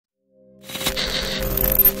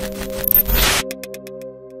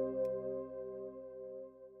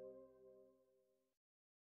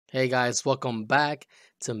Hey guys, welcome back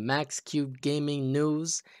to MaxCubeGaming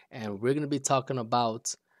News, and we're going to be talking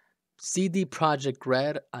about CD Projekt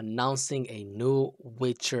Red announcing a new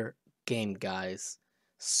Witcher game, guys.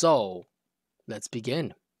 So, let's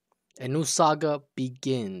begin. A new saga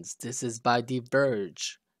begins. This is by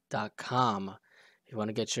TheVerge.com. If you want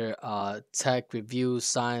to get your tech reviews,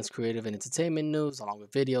 science, creative, and entertainment news along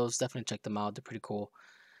with videos, definitely check them out. They're pretty cool.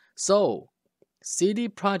 So, CD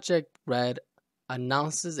Projekt Red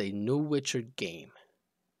announces a new Witcher game,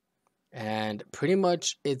 and pretty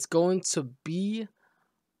much it's going to be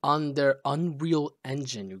on their Unreal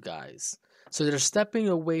Engine, you guys. So they're stepping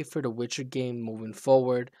away for the Witcher game moving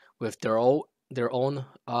forward with their own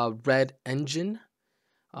Red engine.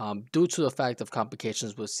 Due to the fact of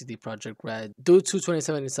complications with CD Projekt Red, due to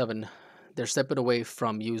 2077, they're stepping away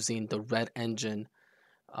from using the Red engine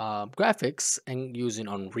graphics and using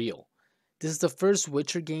Unreal. This is the first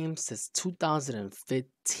Witcher game since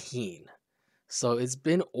 2015. So it's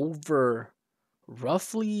been over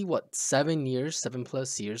roughly what 7 years,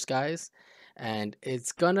 7+ years, guys. And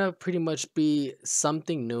it's gonna pretty much be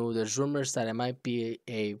something new. There's rumors that it might be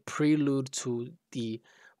a prelude to the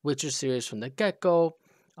Witcher series from the get-go.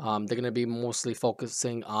 They're gonna be mostly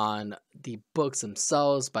focusing on the books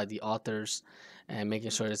themselves by the authors and making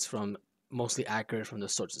sure it's from mostly accurate from the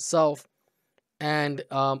source itself. And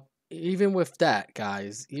even with that,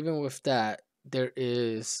 guys, even with that, there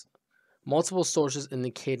is multiple sources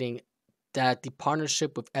indicating that the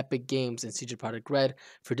partnership with Epic Games and CG Projekt Red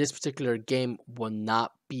for this particular game will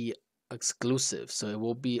not be exclusive. So it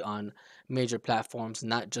will be on major platforms,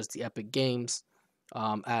 not just the Epic Games.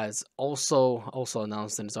 As also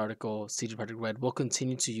announced in this article, CG Projekt Red will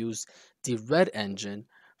continue to use the Red engine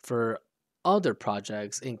for other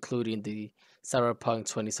projects, including the Cyberpunk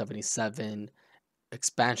 2077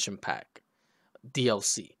 expansion pack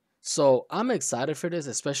DLC. So I'm excited for this,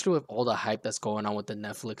 especially with all the hype that's going on with the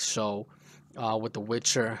Netflix show, with The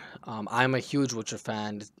Witcher. I'm a huge Witcher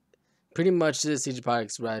fan. Pretty much this CG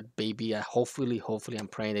Projekt Red baby. Hopefully, I'm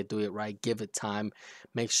praying they do it right. Give it time.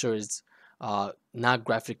 Make sure it's not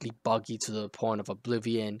graphically buggy to the point of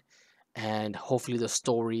oblivion, and hopefully the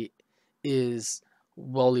story is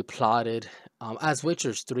well plotted, as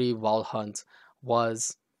Witcher's 3 Wild Hunt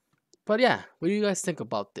was. But yeah, what do you guys think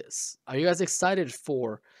about this? Are you guys excited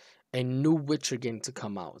for a new Witcher game to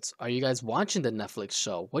come out? Are you guys watching the Netflix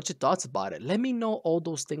show? What's your thoughts about it? Let me know all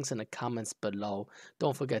those things in the comments below.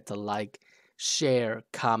 Don't forget to like, share,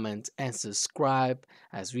 comment, and subscribe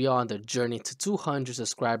as we are on the journey to 200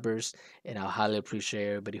 subscribers. And I'll highly appreciate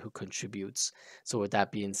everybody who contributes. So, with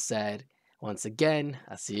that being said, once again,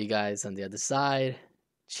 I'll see you guys on the other side.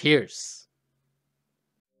 Cheers.